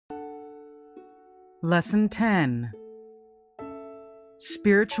Lesson 10.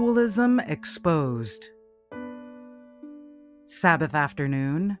 Spiritualism Exposed. Sabbath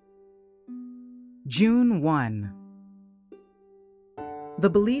Afternoon, June 1. The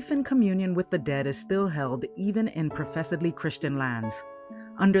belief in communion with the dead is still held even in professedly Christian lands.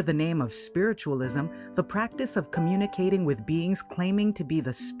 Under the name of spiritualism, the practice of communicating with beings claiming to be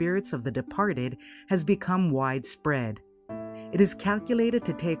the spirits of the departed has become widespread. It is calculated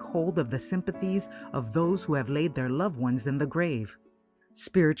to take hold of the sympathies of those who have laid their loved ones in the grave.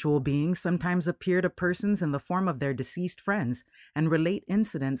 Spiritual beings sometimes appear to persons in the form of their deceased friends and relate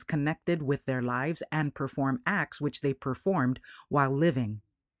incidents connected with their lives and perform acts which they performed while living.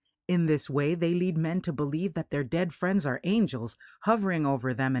 In this way, they lead men to believe that their dead friends are angels hovering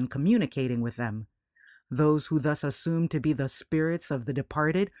over them and communicating with them. Those who thus assume to be the spirits of the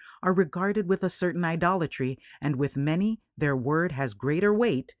departed are regarded with a certain idolatry, and with many, their word has greater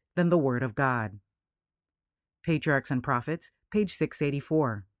weight than the word of God. Patriarchs and Prophets, page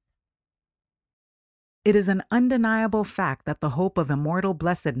 684. It is an undeniable fact that the hope of immortal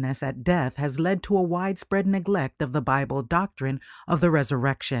blessedness at death has led to a widespread neglect of the Bible doctrine of the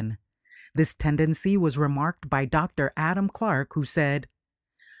resurrection. This tendency was remarked by Dr. Adam Clark, who said,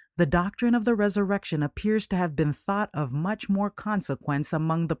 "The doctrine of the resurrection appears to have been thought of much more consequence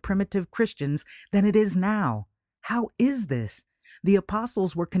among the primitive Christians than it is now. How is this? The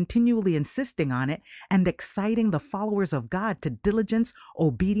apostles were continually insisting on it and exciting the followers of God to diligence,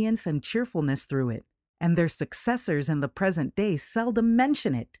 obedience, and cheerfulness through it, and their successors in the present day seldom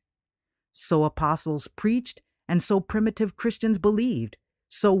mention it. So apostles preached, and so primitive Christians believed.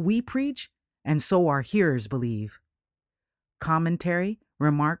 So we preach, and so our hearers believe." Commentary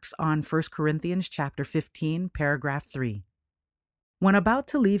remarks on 1 Corinthians chapter 15, paragraph 3. When about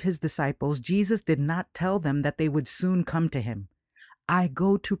to leave his disciples, Jesus did not tell them that they would soon come to him. "I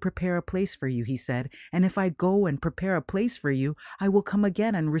go to prepare a place for you," he said, "and if I go and prepare a place for you, I will come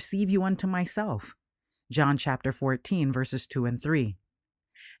again and receive you unto myself." John chapter 14, verses 2 and 3.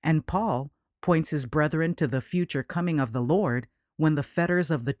 And Paul points his brethren to the future coming of the Lord, when the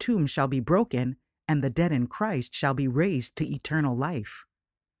fetters of the tomb shall be broken, and the dead in Christ shall be raised to eternal life.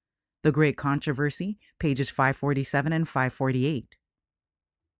 The Great Controversy, pages 547 and 548.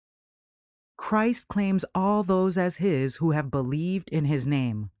 Christ claims all those as his who have believed in his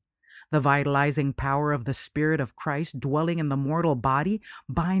name. The vitalizing power of the Spirit of Christ dwelling in the mortal body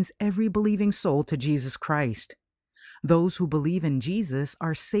binds every believing soul to Jesus Christ. Those who believe in Jesus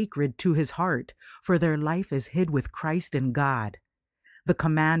are sacred to his heart, for their life is hid with Christ in God. The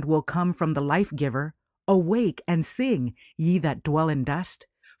command will come from the life-giver, "Awake and sing, ye that dwell in dust,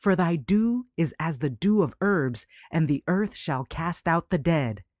 for thy dew is as the dew of herbs, and the earth shall cast out the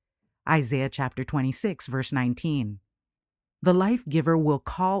dead." Isaiah chapter 26, verse 19. The life-giver will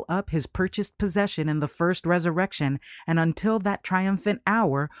call up his purchased possession in the first resurrection, and until that triumphant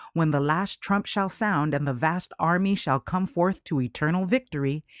hour, when the last trump shall sound and the vast army shall come forth to eternal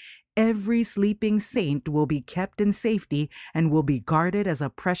victory, every sleeping saint will be kept in safety and will be guarded as a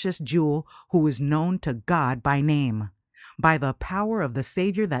precious jewel who is known to God by name. By the power of the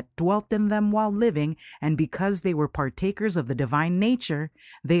Savior that dwelt in them while living, and because they were partakers of the divine nature,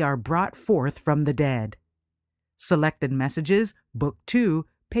 they are brought forth from the dead. Selected Messages, Book 2,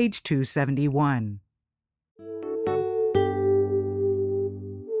 page 271.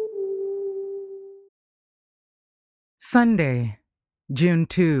 Sunday, June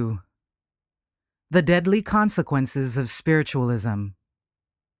 2. The Deadly Consequences of Spiritualism.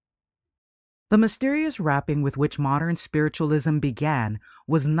 The mysterious wrapping with which modern spiritualism began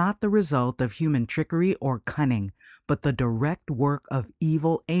was not the result of human trickery or cunning, but the direct work of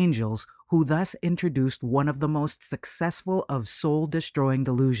evil angels who thus introduced one of the most successful of soul-destroying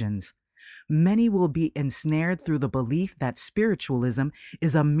delusions. Many will be ensnared through the belief that spiritualism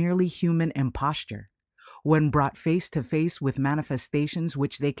is a merely human imposture. When brought face to face with manifestations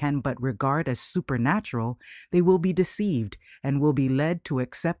which they can but regard as supernatural, they will be deceived and will be led to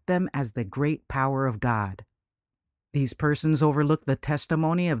accept them as the great power of God. These persons overlook the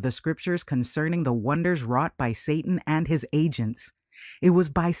testimony of the scriptures concerning the wonders wrought by Satan and his agents. It was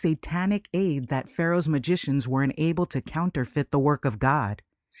by satanic aid that Pharaoh's magicians were enabled to counterfeit the work of God.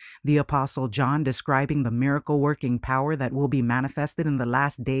 The Apostle John, describing the miracle-working power that will be manifested in the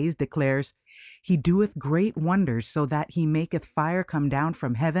last days, declares, "He doeth great wonders, so that he maketh fire come down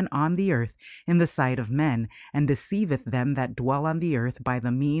from heaven on the earth in the sight of men, and deceiveth them that dwell on the earth by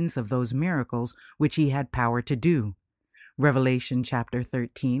the means of those miracles which he had power to do." Revelation chapter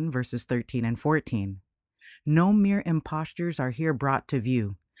 13, verses 13 and 14. No mere impostures are here brought to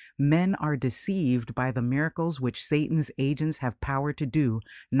view. Men are deceived by the miracles which Satan's agents have power to do,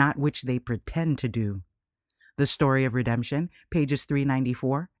 not which they pretend to do. The Story of Redemption, pages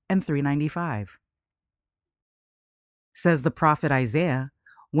 394 and 395. Says the prophet Isaiah,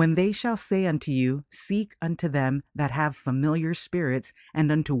 "When they shall say unto you, Seek unto them that have familiar spirits,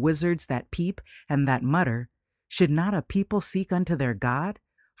 and unto wizards that peep and that mutter, should not a people seek unto their God,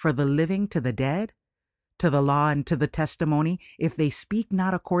 for the living to the dead? To the law and to the testimony, if they speak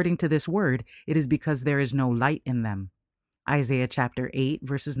not according to this word, it is because there is no light in them." Isaiah chapter 8,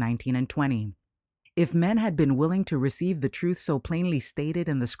 verses 19 and 20. If men had been willing to receive the truth so plainly stated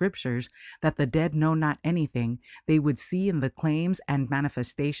in the scriptures that the dead know not anything, they would see in the claims and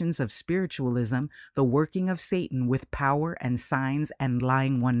manifestations of spiritualism the working of Satan with power and signs and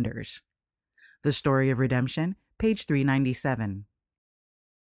lying wonders. The Story of Redemption, page 397.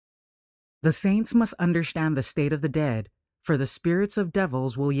 The saints must understand the state of the dead, for the spirits of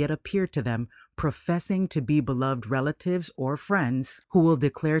devils will yet appear to them, professing to be beloved relatives or friends, who will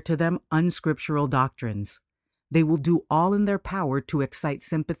declare to them unscriptural doctrines. They will do all in their power to excite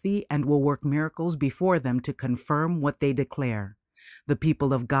sympathy and will work miracles before them to confirm what they declare. The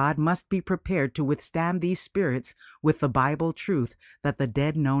people of God must be prepared to withstand these spirits with the Bible truth that the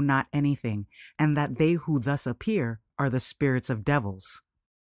dead know not anything, and that they who thus appear are the spirits of devils.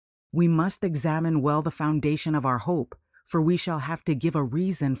 We must examine well the foundation of our hope, for we shall have to give a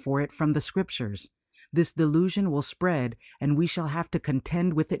reason for it from the scriptures. This delusion will spread, and we shall have to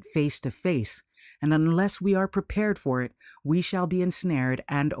contend with it face to face, and unless we are prepared for it, we shall be ensnared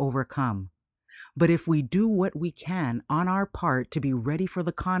and overcome. But if we do what we can on our part to be ready for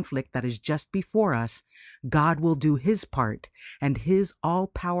the conflict that is just before us, God will do his part, and his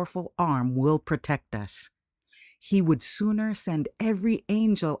all-powerful arm will protect us. He would sooner send every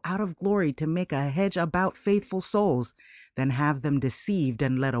angel out of glory to make a hedge about faithful souls than have them deceived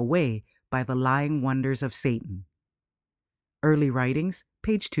and led away by the lying wonders of Satan. Early Writings,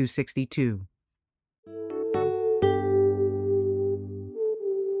 page 262.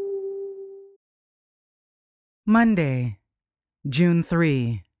 Monday, June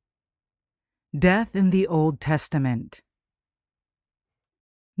 3. Death in the Old Testament.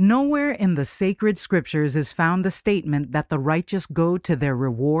 Nowhere in the sacred scriptures is found the statement that the righteous go to their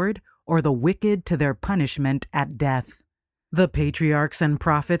reward or the wicked to their punishment at death. The patriarchs and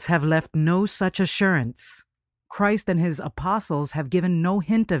prophets have left no such assurance. Christ and his apostles have given no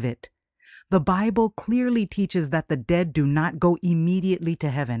hint of it. The Bible clearly teaches that the dead do not go immediately to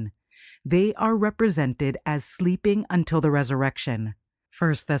heaven. They are represented as sleeping until the resurrection.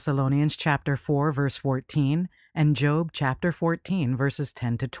 1 Thessalonians chapter 4, verse 14, and Job chapter 14, verses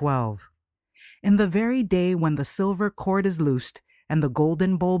 10 to 12. In the very day when the silver cord is loosed and the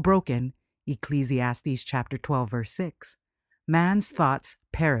golden bowl broken, Ecclesiastes chapter 12, verse 6, man's thoughts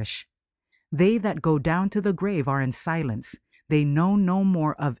perish. They that go down to the grave are in silence. They know no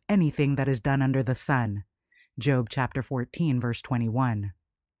more of anything that is done under the sun. Job chapter 14, verse 21.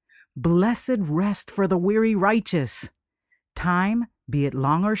 Blessed rest for the weary righteous. Time, be it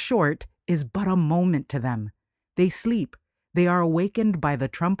long or short, is but a moment to them. They sleep. They are awakened by the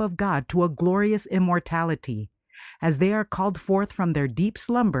trump of God to a glorious immortality. As they are called forth from their deep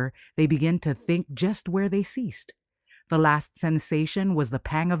slumber, they begin to think just where they ceased. The last sensation was the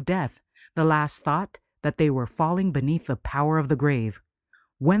pang of death, the last thought that they were falling beneath the power of the grave.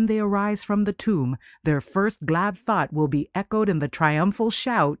 When they arise from the tomb, their first glad thought will be echoed in the triumphal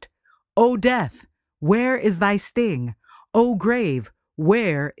shout, "O death, where is thy sting? O grave,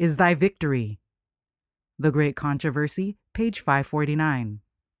 where is thy victory?" The Great Controversy, page 549.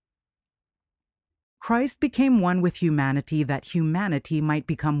 Christ became one with humanity that humanity might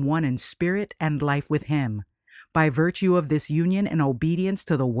become one in spirit and life with him. By virtue of this union and obedience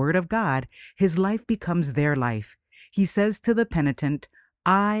to the Word of God, his life becomes their life. He says to the penitent,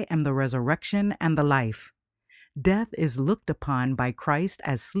 "I am the resurrection and the life." Death is looked upon by Christ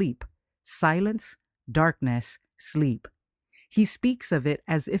as sleep, silence, darkness, sleep. He speaks of it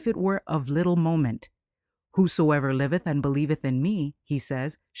as if it were of little moment. "Whosoever liveth and believeth in me," he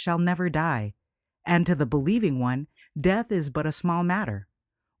says, "shall never die." And to the believing one, death is but a small matter.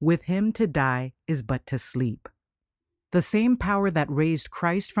 With him to die is but to sleep. The same power that raised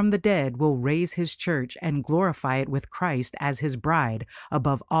Christ from the dead will raise his church and glorify it with Christ as his bride,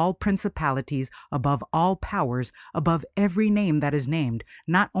 above all principalities, above all powers, above every name that is named,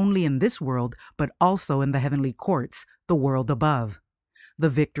 not only in this world, but also in the heavenly courts, the world above. The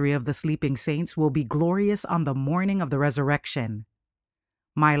victory of the sleeping saints will be glorious on the morning of the resurrection.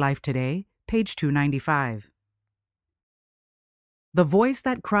 My Life Today, page 295. The voice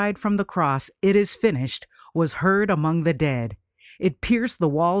that cried from the cross, "It is finished," was heard among the dead. It pierced the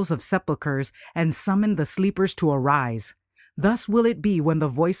walls of sepulchres and summoned the sleepers to arise. Thus will it be when the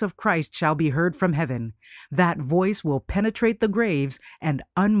voice of Christ shall be heard from heaven. That voice will penetrate the graves and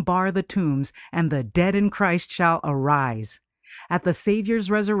unbar the tombs, and the dead in Christ shall arise. At the Savior's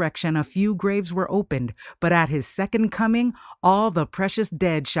resurrection, a few graves were opened, but at his second coming, all the precious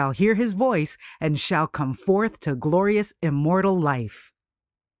dead shall hear his voice and shall come forth to glorious immortal life.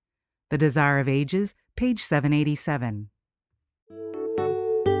 The Desire of Ages, page 787.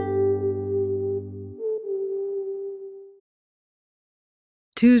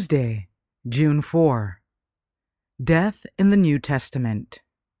 Tuesday, June 4. Death in the New Testament.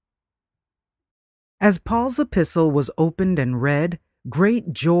 As Paul's epistle was opened and read,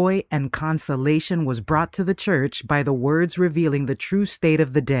 great joy and consolation was brought to the church by the words revealing the true state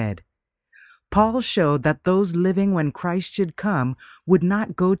of the dead. Paul showed that those living when Christ should come would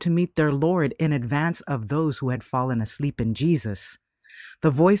not go to meet their Lord in advance of those who had fallen asleep in Jesus. The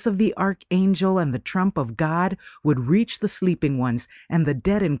voice of the archangel and the trump of God would reach the sleeping ones, and the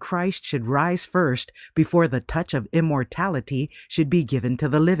dead in Christ should rise first before the touch of immortality should be given to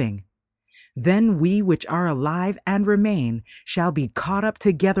the living. Then we which are alive and remain shall be caught up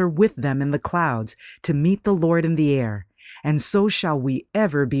together with them in the clouds to meet the Lord in the air, and so shall we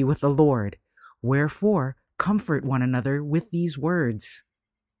ever be with the Lord. Wherefore, comfort one another with these words.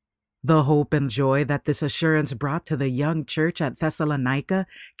 The hope and joy that this assurance brought to the young church at Thessalonica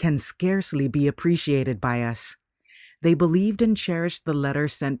can scarcely be appreciated by us. They believed and cherished the letter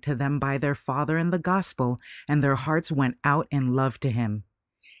sent to them by their father in the gospel, and their hearts went out in love to him.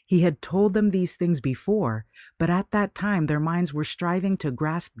 He had told them these things before, but at that time their minds were striving to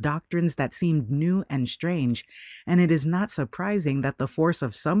grasp doctrines that seemed new and strange, and it is not surprising that the force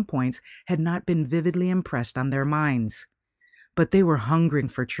of some points had not been vividly impressed on their minds. But they were hungering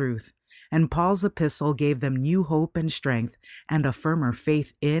for truth, and Paul's epistle gave them new hope and strength, and a firmer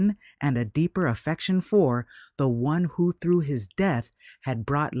faith in and a deeper affection for the one who through his death had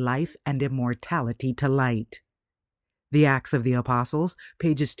brought life and immortality to light. The Acts of the Apostles,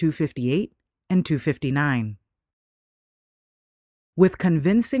 pages 258 and 259. With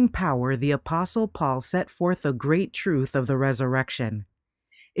convincing power, the Apostle Paul set forth the great truth of the resurrection.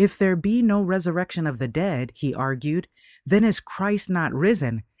 If there be no resurrection of the dead, he argued, then is Christ not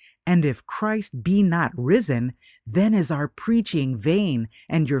risen, and if Christ be not risen, then is our preaching vain,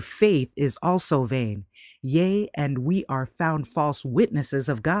 and your faith is also vain. Yea, and we are found false witnesses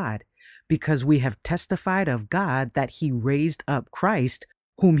of God, because we have testified of God that he raised up Christ,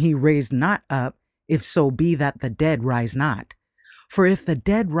 whom he raised not up, if so be that the dead rise not. For if the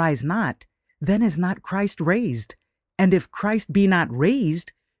dead rise not, then is not Christ raised. And if Christ be not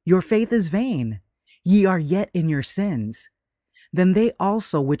raised, your faith is vain. Ye are yet in your sins. Then they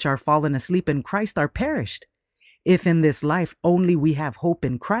also which are fallen asleep in Christ are perished. If in this life only we have hope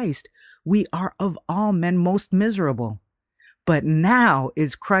in Christ, we are of all men most miserable. But now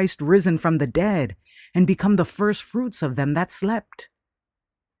is Christ risen from the dead, and become the first fruits of them that slept.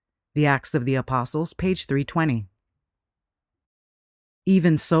 The Acts of the Apostles, page 320.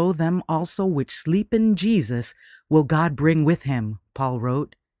 Even so them also which sleep in Jesus will God bring with him, Paul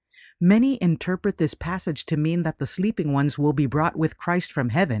wrote. Many interpret this passage to mean that the sleeping ones will be brought with Christ from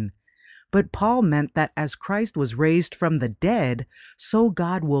heaven, but Paul meant that as Christ was raised from the dead, so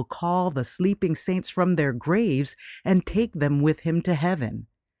God will call the sleeping saints from their graves and take them with him to heaven.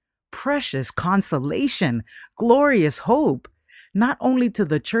 Precious consolation, glorious hope, not only to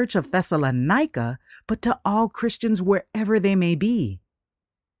the church of Thessalonica, but to all Christians wherever they may be.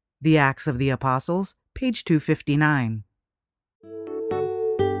 The Acts of the Apostles, page 259.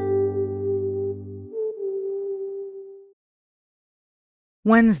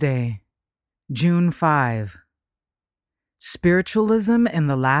 Wednesday, June 5. Spiritualism in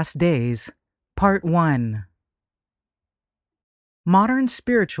the Last Days, Part 1. Modern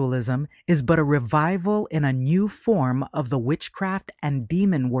spiritualism is but a revival in a new form of the witchcraft and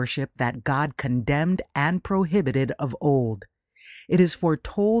demon worship that God condemned and prohibited of old. It is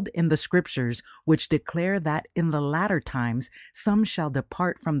foretold in the scriptures, which declare that in the latter times some shall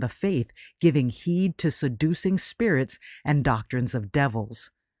depart from the faith, giving heed to seducing spirits and doctrines of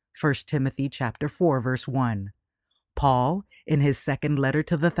devils. 1 Timothy chapter 4, verse 1. Paul, in his second letter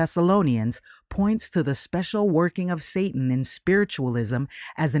to the Thessalonians, points to the special working of Satan in spiritualism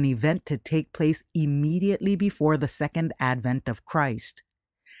as an event to take place immediately before the second advent of Christ.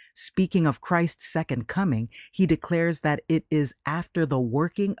 Speaking of Christ's second coming, he declares that it is after the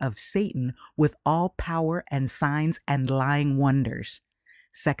working of Satan with all power and signs and lying wonders.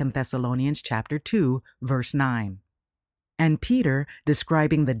 2 Thessalonians chapter 2, verse 9. And Peter,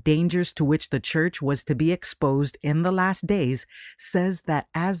 describing the dangers to which the church was to be exposed in the last days, says that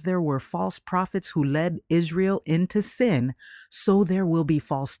as there were false prophets who led Israel into sin, so there will be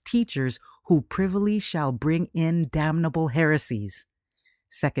false teachers who privily shall bring in damnable heresies.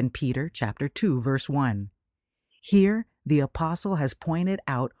 2 Peter chapter 2, verse 1. Here, the apostle has pointed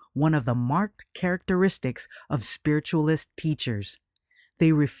out one of the marked characteristics of spiritualist teachers.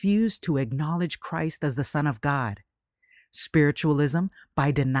 They refuse to acknowledge Christ as the Son of God. Spiritualism,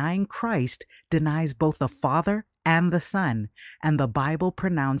 by denying Christ, denies both the Father and the Son, and the Bible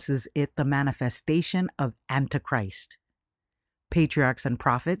pronounces it the manifestation of Antichrist. Patriarchs and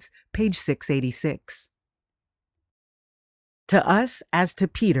Prophets, page 686. To us, as to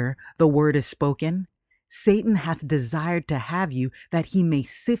Peter, the word is spoken, Satan hath desired to have you, that he may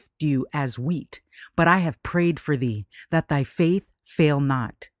sift you as wheat. But I have prayed for thee, that thy faith fail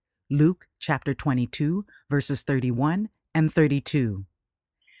not. Luke chapter 22, verses 31 and 32.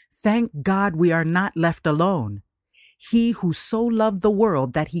 Thank God we are not left alone. He who so loved the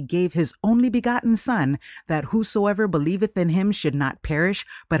world that he gave his only begotten Son, that whosoever believeth in him should not perish,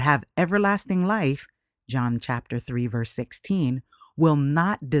 but have everlasting life, John chapter 3, verse 16, will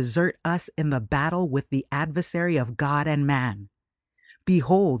not desert us in the battle with the adversary of God and man.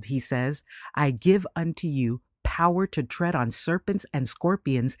 Behold, he says, I give unto you power to tread on serpents and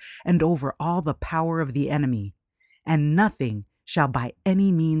scorpions, and over all the power of the enemy, and nothing shall by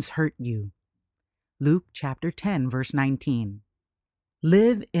any means hurt you. Luke chapter 10, verse 19.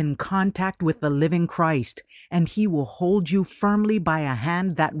 Live in contact with the living Christ, and he will hold you firmly by a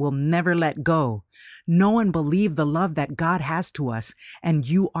hand that will never let go. Know and believe the love that God has to us, and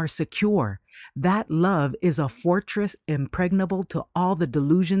you are secure. That love is a fortress impregnable to all the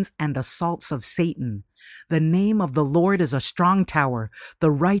delusions and assaults of Satan. The name of the Lord is a strong tower.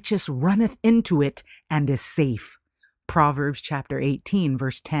 The righteous runneth into it and is safe. Proverbs chapter 18,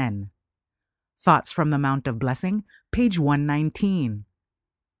 verse 10. Thoughts from the Mount of Blessing, page 119.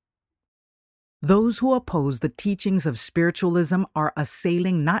 Those who oppose the teachings of spiritualism are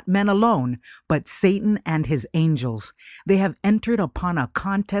assailing not men alone, but Satan and his angels. They have entered upon a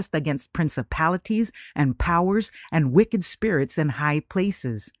contest against principalities and powers and wicked spirits in high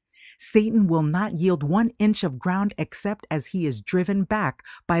places. Satan will not yield 1 inch of ground except as he is driven back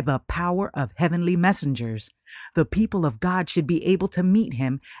by the power of heavenly messengers. The people of God should be able to meet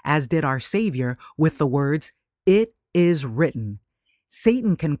him, as did our Savior, with the words, "It is written."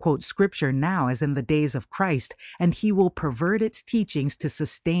 Satan can quote scripture now as in the days of Christ, and he will pervert its teachings to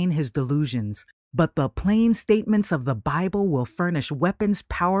sustain his delusions. But the plain statements of the Bible will furnish weapons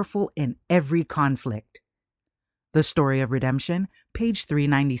powerful in every conflict. The Story of Redemption, page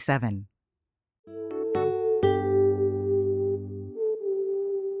 397.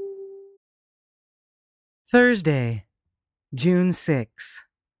 Thursday, June 6.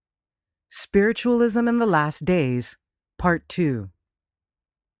 Spiritualism in the Last Days, Part 2.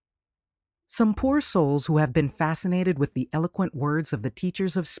 Some poor souls who have been fascinated with the eloquent words of the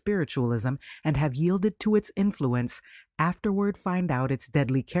teachers of spiritualism and have yielded to its influence, afterward find out its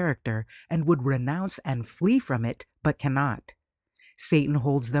deadly character and would renounce and flee from it, but cannot. Satan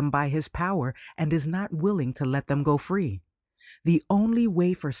holds them by his power and is not willing to let them go free. The only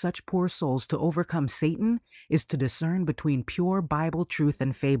way for such poor souls to overcome Satan is to discern between pure Bible truth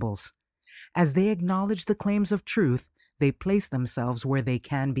and fables. As they acknowledge the claims of truth, they place themselves where they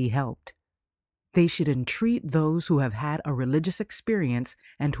can be helped. They should entreat those who have had a religious experience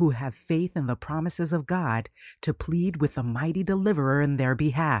and who have faith in the promises of God to plead with the mighty deliverer in their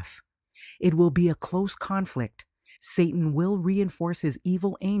behalf. It will be a close conflict. Satan will reinforce his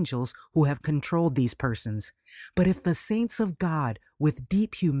evil angels who have controlled these persons. But if the saints of God with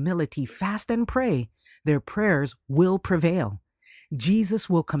deep humility fast and pray, their prayers will prevail. Jesus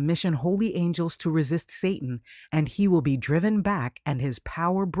will commission holy angels to resist Satan, and he will be driven back and his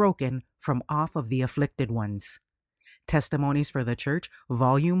power broken from off of the afflicted ones. Testimonies for the Church,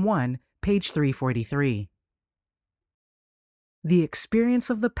 Volume 1, page 343. The experience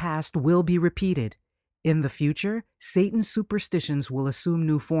of the past will be repeated. In the future, Satan's superstitions will assume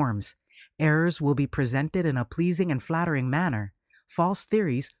new forms. Errors will be presented in a pleasing and flattering manner. False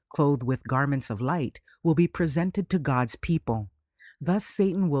theories, clothed with garments of light, will be presented to God's people. Thus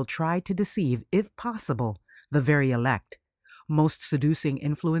Satan will try to deceive, if possible, the very elect. Most seducing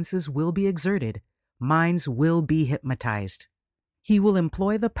influences will be exerted. Minds will be hypnotized. He will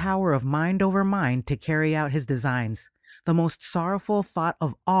employ the power of mind over mind to carry out his designs. The most sorrowful thought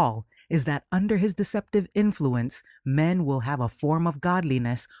of all is that under his deceptive influence, men will have a form of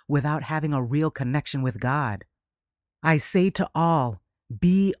godliness without having a real connection with God. I say to all,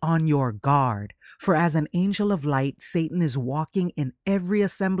 be on your guard, For as an angel of light, Satan is walking in every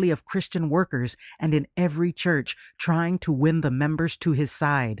assembly of Christian workers and in every church, trying to win the members to his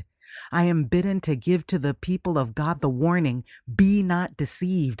side. I am bidden to give to the people of God the warning, be not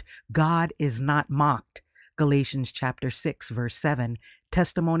deceived. God is not mocked. Galatians chapter 6, verse 7,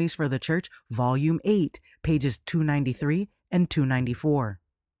 Testimonies for the Church, volume 8, pages 293 and 294.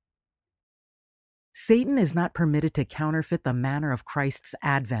 Satan is not permitted to counterfeit the manner of Christ's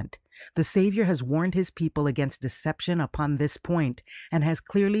advent. The Savior has warned his people against deception upon this point and has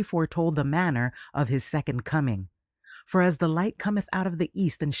clearly foretold the manner of his second coming. For as the light cometh out of the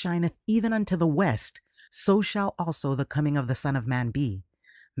east and shineth even unto the west, so shall also the coming of the Son of Man be.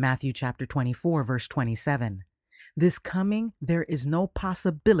 Matthew chapter 24, verse 27. This coming there is no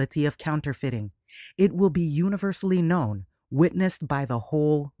possibility of counterfeiting. It will be universally known, witnessed by the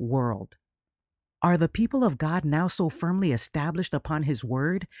whole world. Are the people of God now so firmly established upon his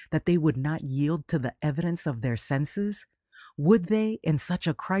word that they would not yield to the evidence of their senses? Would they, in such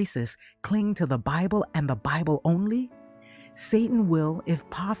a crisis, cling to the Bible and the Bible only? Satan will, if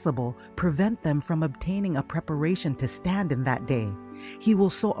possible, prevent them from obtaining a preparation to stand in that day. He will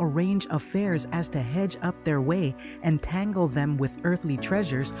so arrange affairs as to hedge up their way, entangle them with earthly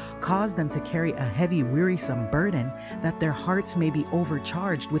treasures, cause them to carry a heavy, wearisome burden, that their hearts may be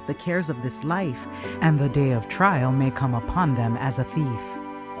overcharged with the cares of this life, and the day of trial may come upon them as a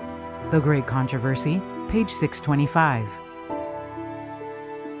thief. The Great Controversy, page 625.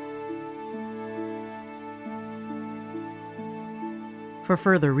 For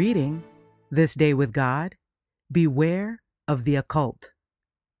further reading, This Day with God, Beware of the Occult,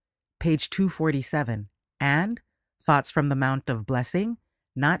 page 247, and Thoughts from the Mount of Blessing,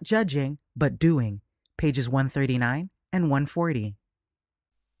 Not Judging, but Doing, pages 139 and 140.